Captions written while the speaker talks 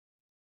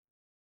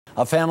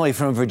A family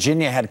from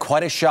Virginia had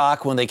quite a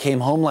shock when they came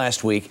home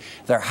last week.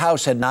 Their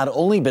house had not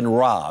only been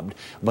robbed,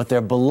 but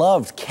their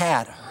beloved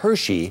cat,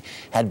 Hershey,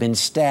 had been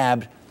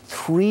stabbed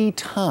 3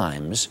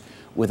 times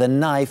with a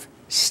knife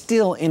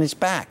still in its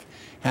back.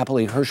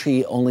 Happily,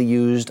 Hershey only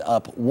used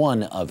up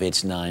 1 of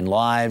its 9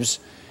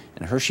 lives.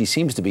 And Hershey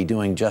seems to be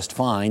doing just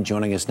fine.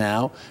 Joining us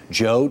now,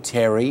 Joe,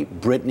 Terry,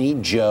 Brittany,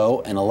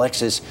 Joe, and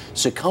Alexis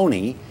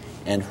Ciccone,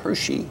 and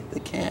Hershey the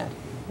cat.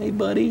 Hey,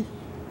 buddy.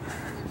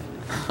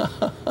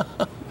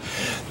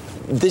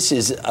 This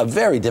is a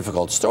very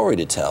difficult story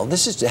to tell.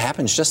 This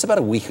happens just about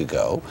a week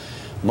ago.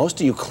 Most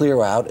of you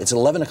clear out. It's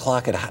 11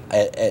 o'clock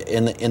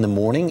in the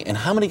morning. And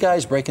how many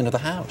guys break into the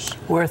house?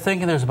 We're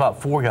thinking there's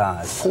about 4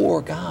 guys.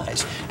 4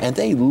 guys. And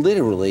they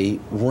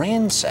literally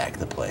ransacked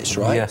the place,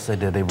 right? Yes, they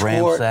did. They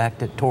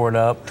ransacked it, tore it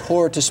up.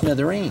 Tore it to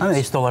smithereens. I mean,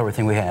 they stole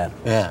everything we had.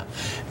 Yeah.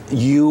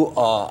 You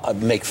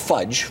make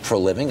fudge for a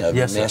living, a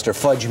yes, master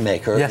fudge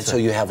maker. Yes, and so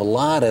you have a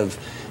lot of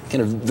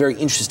kind of very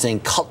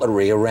interesting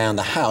cutlery around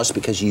the house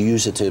because you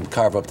use it to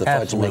carve up the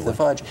fudge and make the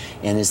fudge.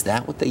 And is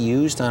that what they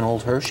used on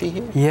old Hershey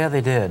here? Yeah,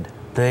 they did.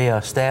 They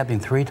stabbed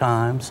him 3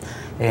 times,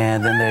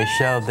 and then they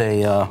shoved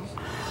a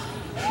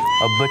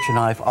butcher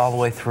knife all the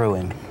way through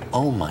him.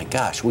 Oh my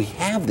gosh, we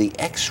have the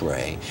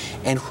X-ray.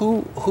 And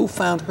who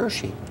found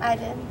Hershey? I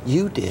did.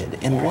 You did.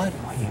 And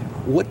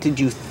what did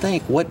you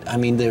think? I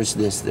mean, there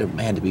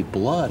had to be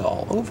blood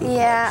all over the place.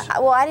 Yeah,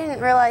 well, I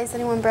didn't realize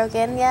anyone broke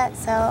in yet,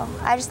 so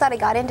I just thought he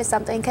got into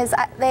something because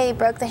they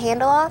broke the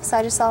handle off, so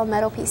I just saw a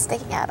metal piece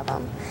sticking out of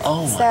them.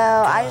 Oh my So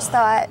God. I just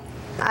thought,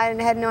 I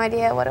had no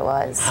idea what it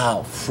was.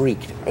 How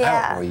freaked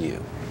out were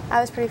you? I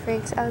was pretty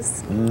freaked.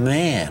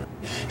 Man.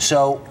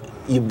 So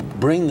you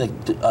bring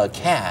the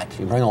cat,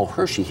 you bring old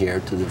Hershey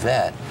here to the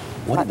vet.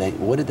 What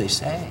did they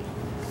say?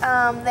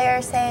 They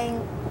were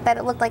saying that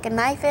it looked like a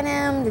knife in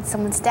him. Did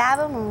someone stab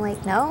him? I'm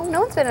like, no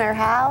one's been in our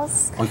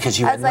house. Because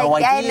you had no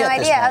idea. I had no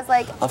idea. I was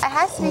like, it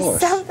has to be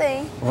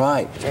something.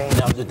 Right.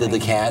 Now, did the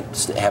cat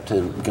have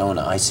to go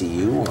into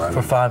ICU? Or,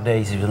 For 5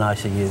 days, he was in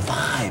ICU.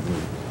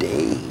 5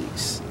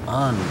 days.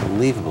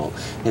 Unbelievable.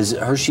 Does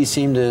Hershey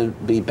seem to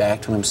be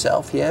back to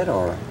himself yet,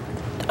 or?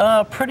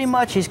 Pretty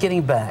much, he's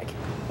getting back.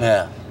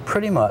 Yeah.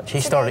 Pretty much. He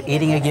started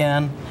eating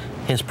again.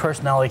 His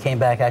personality came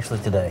back actually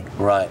today.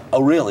 Right.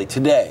 Oh, really?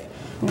 Today?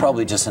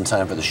 Probably just in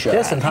time for the show.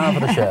 Just in time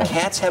for the show.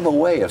 Cats have a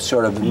way of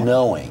sort of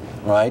knowing,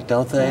 right?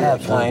 Don't they?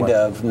 Absolutely. Kind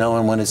of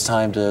knowing when it's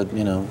time to,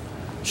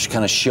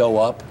 kind of show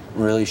up,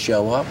 really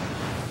show up.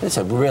 It's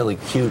a really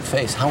cute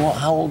face.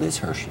 How old is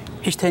Hershey?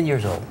 He's 10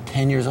 years old.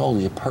 10 years old.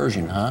 He's a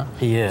Persian, huh?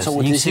 He is.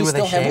 So does he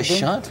still have a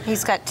shunt?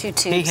 He's got 2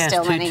 tubes he has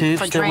still 2 in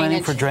tubes still in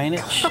him for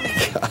drainage.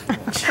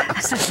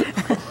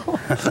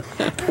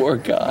 Poor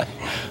guy.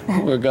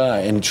 Poor guy.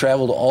 And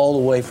traveled all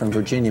the way from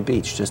Virginia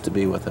Beach just to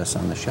be with us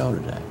on the show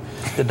today.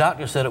 The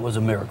doctor said it was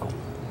a miracle.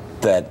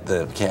 That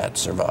the cat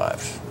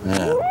survived.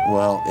 Yeah.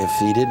 Well, if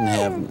he didn't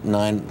have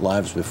 9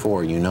 lives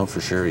before, you know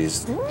for sure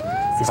he's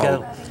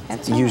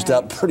used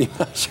up pretty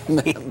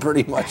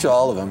much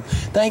all of them.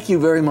 Thank you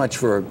very much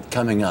for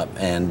coming up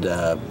and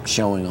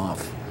showing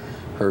off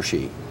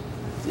Hershey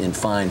in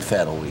fine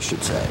fettle, we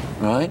should say.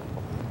 All right?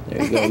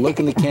 There you go. Look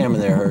in the camera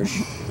there,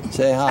 Hersh.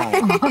 Say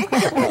hi.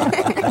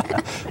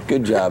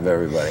 Good job,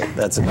 everybody.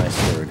 That's a nice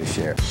story to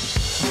share.